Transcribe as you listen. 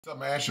What's up,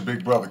 man? It's your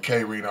big brother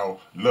K-Rino.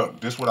 Look,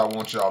 this is what I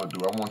want y'all to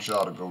do. I want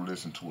y'all to go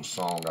listen to a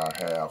song I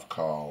have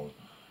called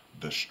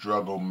 "The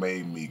Struggle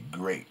Made Me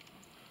Great."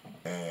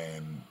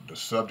 And the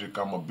subject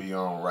I'm gonna be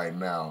on right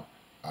now,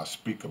 I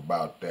speak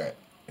about that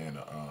in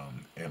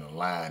a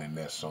line in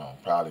that song,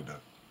 probably the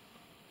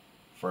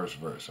first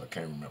verse. I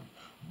can't remember,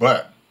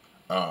 but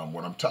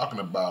what I'm talking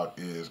about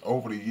is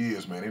over the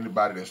years, man.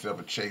 Anybody that's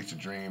ever chased a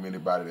dream,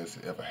 anybody that's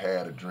ever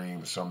had a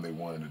dream, or something they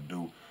wanted to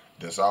do,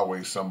 there's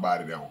always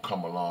somebody that will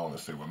come along and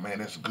say, "Well, man,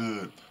 that's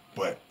good,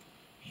 but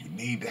you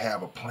need to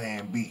have a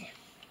plan B.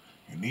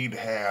 You need to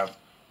have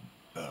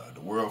the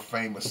world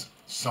famous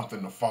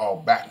something to fall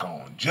back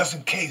on, just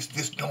in case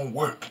this don't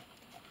work."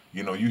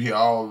 You know, you hear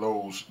all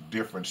those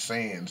different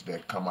sayings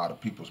that come out of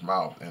people's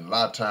mouth, and a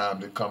lot of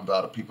times it comes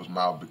out of people's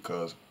mouth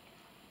because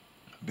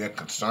they're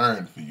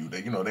concerned for you.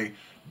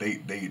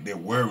 They're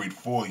worried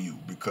for you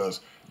because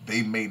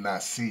they may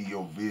not see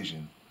your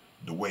vision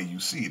the way you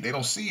see it. They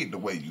don't see it the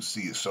way you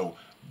see it. So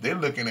they're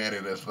looking at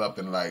it as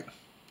something like,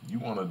 you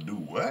want to do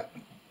what?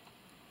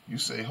 You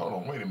say, hold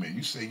on, wait a minute.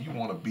 You say you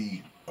want to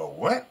be a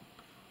what?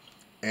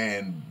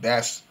 And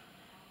that's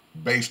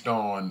based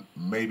on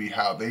maybe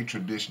how they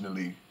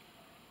traditionally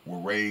were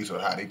raised or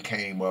how they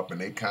came up,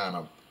 and they kind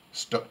of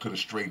stuck to the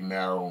straight and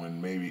narrow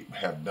and maybe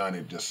have done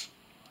it just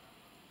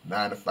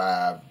 9 to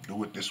 5,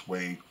 do it this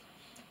way,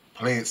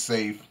 play it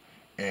safe,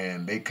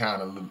 and they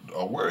kind of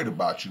are worried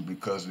about you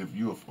because if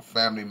you're a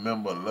family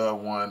member, a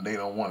loved one, they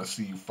don't want to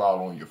see you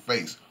fall on your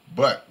face.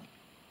 But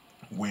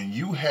when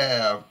you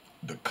have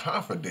the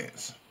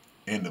confidence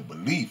and the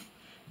belief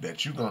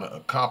that you're going to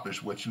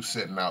accomplish what you're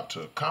setting out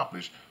to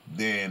accomplish,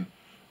 then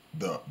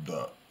the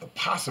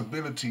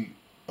possibility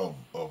of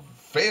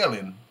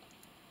failing,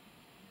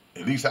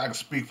 at least I can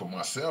speak for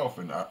myself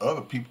and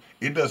other people,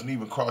 it doesn't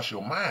even cross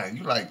your mind.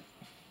 You like,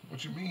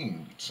 what you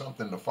mean?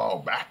 Something to fall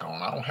back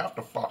on. I don't have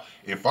to fall.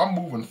 If I'm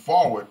moving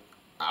forward,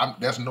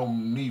 there's no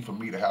need for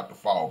me to have to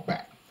fall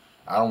back.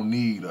 I don't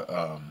need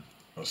a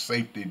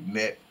safety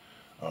net,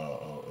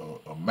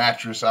 a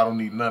mattress. I don't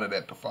need none of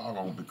that to fall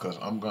on because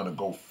I'm going to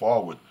go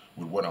forward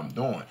with what I'm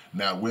doing.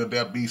 Now, will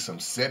there be some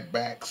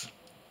setbacks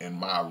in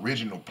my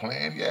original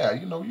plan? Yeah,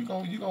 you know, you're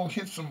gonna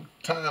hit some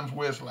times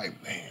where it's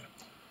like, man,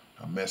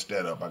 I messed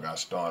that up. I got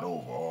to start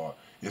over. Or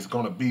it's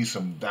going to be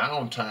some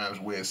down times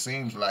where it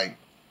seems like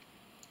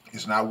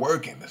it's not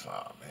working. It's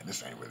like, oh man,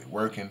 this ain't really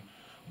working.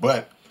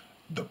 But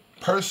the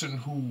person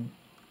who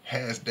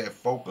has that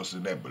focus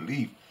and that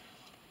belief,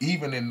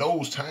 even in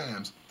those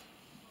times,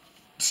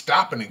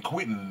 stopping and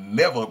quitting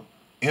never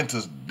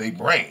enters their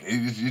brain.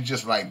 It's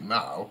just like,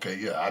 nah, okay,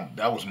 yeah,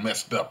 that was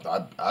messed up.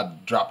 I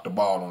dropped the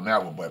ball on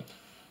that one, but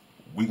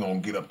we gonna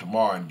get up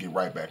tomorrow and get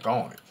right back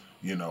on it.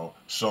 You know.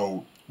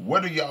 So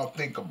what do y'all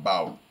think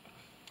about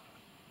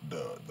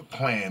the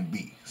plan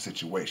B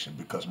situation?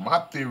 Because my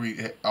theory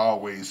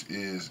always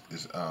is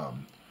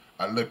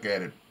I look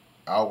at it,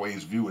 I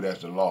always view it as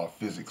the law of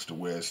physics, to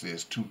where it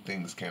says two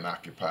things can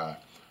occupy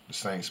the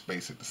same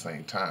space at the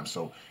same time.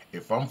 So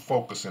if I'm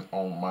focusing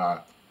on my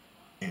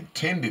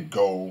intended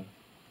goal,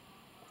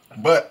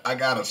 but I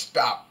gotta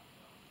stop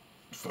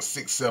for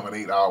 6, 7,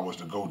 8 hours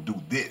to go do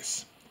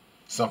this,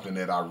 something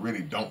that I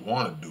really don't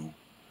want to do,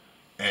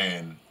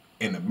 and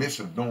in the midst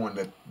of doing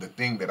the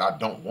thing that I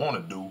don't want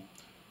to do,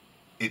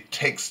 it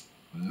takes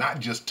not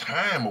just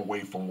time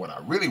away from what I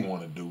really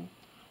want to do,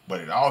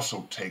 but it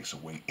also takes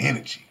away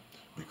energy.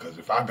 Because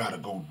if I gotta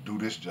go do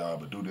this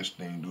job or do this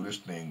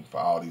thing for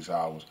all these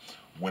hours,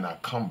 when I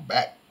come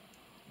back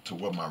to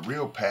what my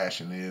real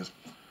passion is,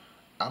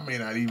 I may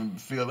not even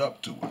feel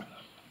up to it.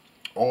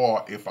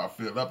 Or if I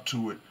feel up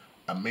to it,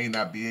 I may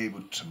not be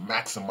able to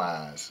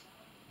maximize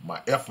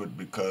my effort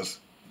because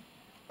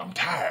I'm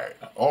tired.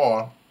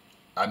 Or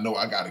I know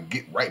I got to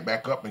get right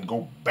back up and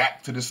go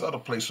back to this other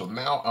place. So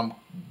now I'm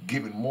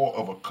giving more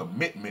of a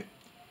commitment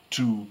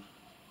to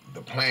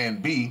the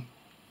plan B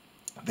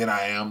than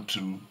I am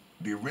to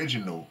the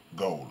original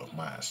goal of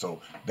mine.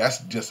 So that's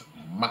just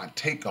my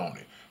take on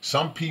it.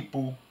 Some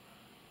people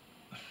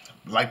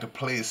like to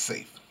play it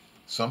safe.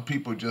 Some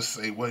people just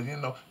say, well, you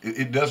know,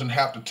 it doesn't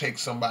have to take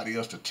somebody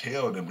else to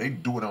tell them. They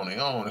do it on their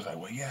own. It's like,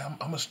 well, yeah, I'm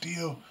going to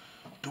still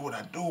do what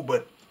I do,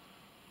 but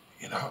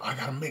you know, I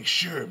gotta make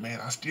sure,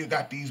 man. I still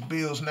got these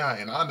bills now,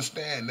 and I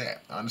understand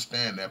that. I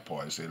understand that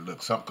part. I say,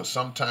 look, because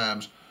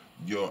sometimes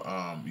your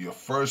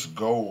first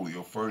goal,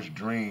 your first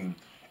dream,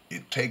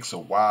 it takes a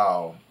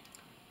while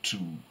to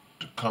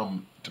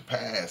come to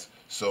pass.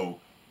 So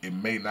it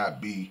may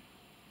not be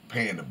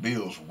paying the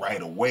bills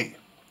right away,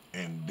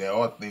 and there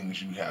are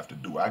things you have to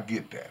do. I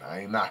get that. I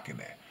ain't knocking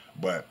that,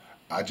 but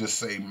I just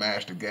say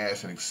mash the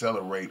gas and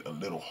accelerate a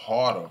little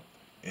harder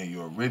in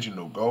your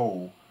original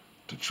goal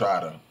to try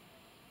to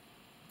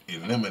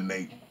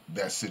eliminate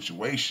that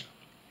situation.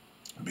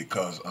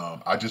 Because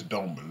I just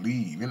don't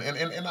believe,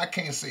 and I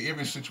can't say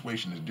every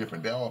situation is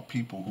different. There are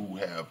people who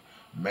have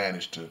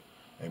managed to,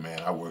 hey man,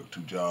 I work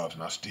 2 jobs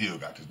and I still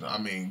got this. I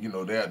mean, you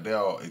know, there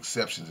are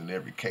exceptions in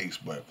every case,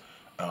 but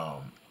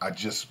I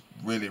just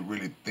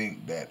really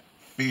think that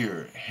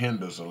fear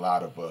hinders a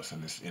lot of us,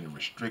 and it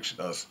restricts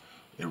us.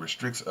 It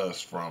restricts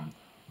us from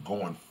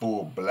going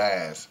full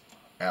blast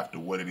after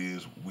what it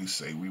is we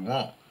say we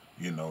want.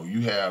 You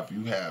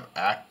have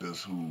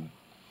actors who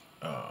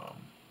um,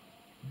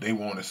 they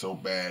want it so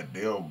bad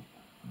they'll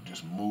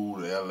just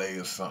move to LA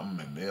or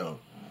something, and they'll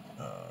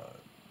uh,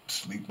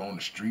 sleep on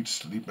the streets,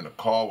 sleep in a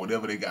car,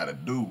 whatever they got to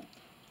do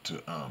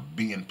to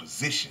be in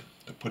position,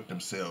 to put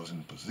themselves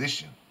in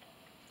position.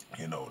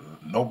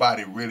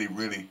 Nobody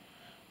really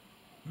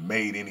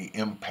made any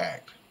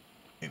impact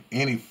in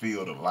any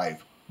field of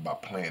life by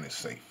playing it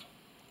safe.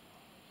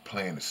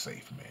 Playing it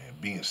safe, man.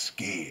 Being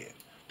scared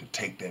to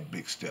take that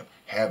big step.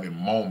 Having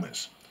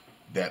moments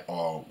that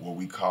are what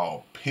we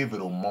call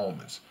pivotal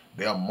moments.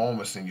 There are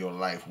moments in your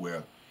life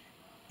where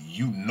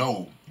you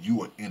know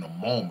you are in a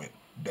moment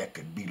that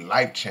could be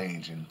life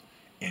changing,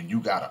 and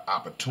you got an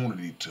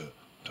opportunity to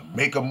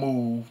make a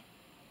move,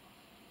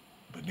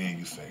 but then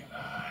you say, nah,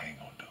 I ain't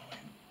gonna do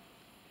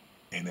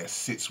it. And that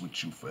sits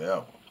with you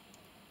forever.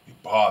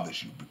 It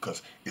bothers you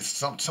because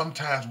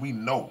sometimes we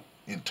know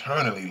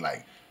internally,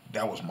 like,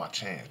 that was my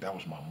chance, that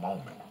was my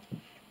moment.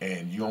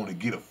 And you only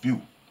get a few.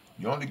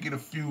 You only get a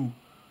few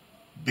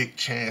big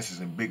chances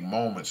and big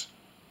moments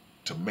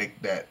to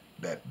make that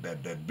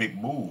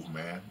big move,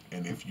 man.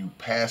 And if you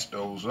pass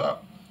those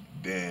up,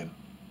 then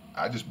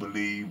I just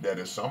believe that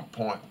at some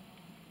point,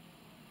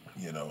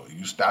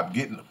 you stop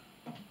getting them.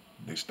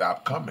 They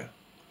stop coming.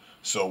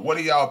 So what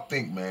do y'all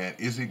think, man?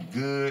 Is it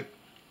good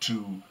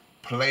to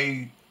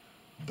play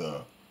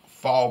the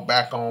fall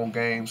back on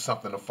game,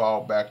 something to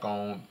fall back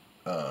on?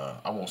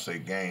 I won't say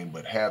game,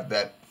 but have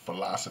that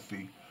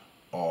philosophy,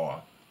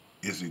 or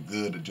is it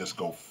good to just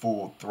go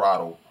full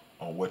throttle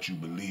on what you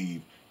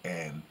believe,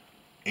 and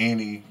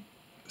any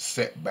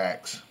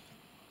setbacks,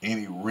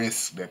 any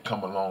risks that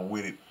come along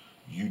with it,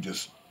 you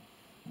just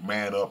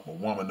man up or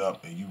woman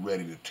up and you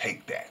ready to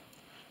take that?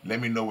 Let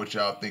me know what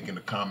y'all think in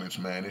the comments,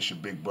 man. It's your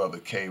big brother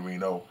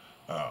K-Rino.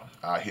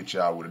 I'll hit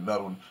y'all with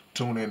another one.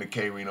 Tune in to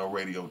K-Rino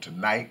Radio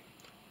tonight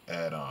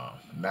at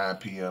 9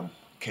 p.m.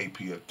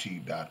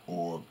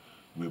 kpft.org.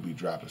 We'll be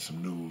dropping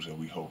some news that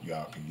we hope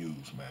y'all can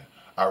use, man.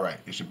 All right,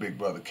 it's your big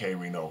brother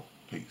K-Rino.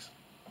 Peace.